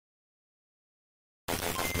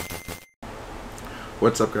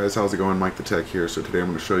What's up guys, how's it going? MikeTheTech here. So today I'm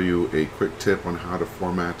going to show you a quick tip on how to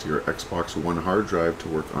format your Xbox One hard drive to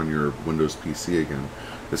work on your Windows PC again.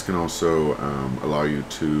 This can also allow you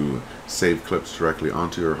to save clips directly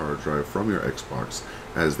onto your hard drive from your Xbox,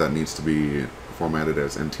 as that needs to be formatted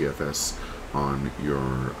as NTFS on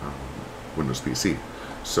your Windows PC.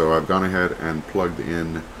 So I've gone ahead and plugged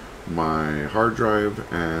in my hard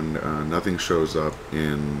drive, and nothing shows up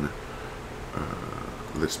in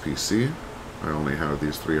this PC. I only have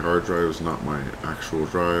these 3 hard drives, not my actual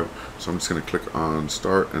drive. So I'm just going to click on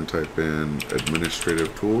Start and type in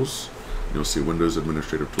Administrative Tools. You'll see Windows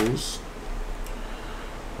Administrative Tools.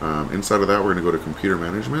 Inside of that, we're going to go to Computer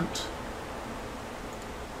Management.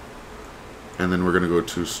 And then we're going to go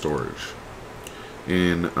to Storage.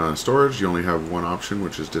 In Storage, you only have one option,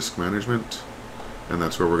 which is Disk Management. And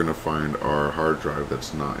that's where we're going to find our hard drive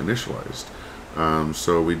that's not initialized.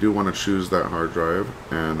 So we do want to choose that hard drive,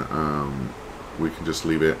 and we can just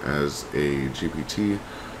leave it as a GPT.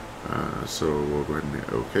 So we'll go ahead and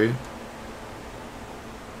hit OK.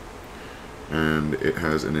 And it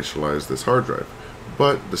has initialized this hard drive.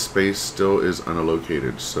 But the space still is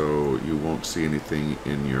unallocated, so you won't see anything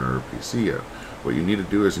in your PC yet. What you need to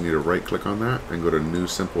do is you need to right click on that and go to New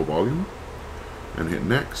Simple Volume and hit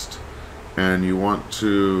Next. And you want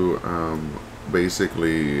to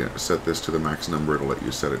basically set this to the max number it'll let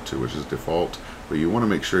you set it to, which is default, but you want to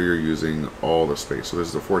make sure you're using all the space. So this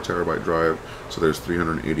is a 4 terabyte drive, so there's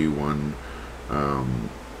 381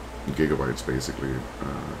 gigabytes basically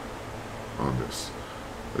on this.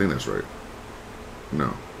 I think that's right.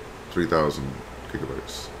 No, 3,000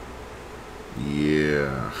 gigabytes.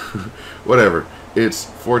 Yeah, whatever. It's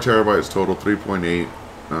 4 terabytes total, 3.8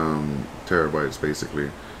 terabytes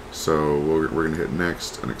basically. So we're going to hit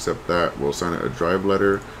Next and accept that. We'll assign it a drive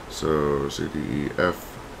letter. So CDEF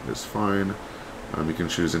is fine. You can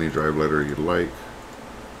choose any drive letter you'd like.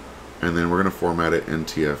 And then we're going to format it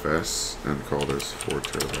NTFS and call this 4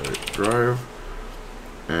 terabyte drive.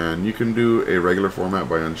 And you can do a regular format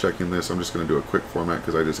by unchecking this. I'm just going to do a quick format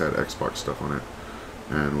because I just had Xbox stuff on it.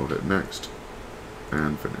 And we'll hit Next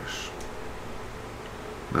and finish.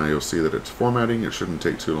 Now you'll see that it's formatting. It shouldn't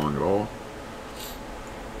take too long at all.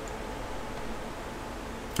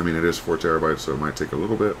 I mean, it is 4 terabytes, so it might take a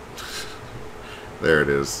little bit. There it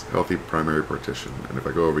is, healthy primary partition. And if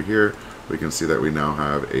I go over here, we can see that we now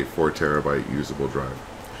have a 4 terabyte usable drive.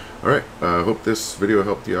 Alright, I hope this video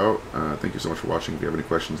helped you out. Thank you so much for watching. If you have any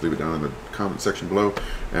questions, leave it down in the comment section below.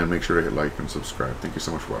 And make sure to hit like and subscribe. Thank you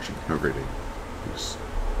so much for watching. Have a great day. Peace.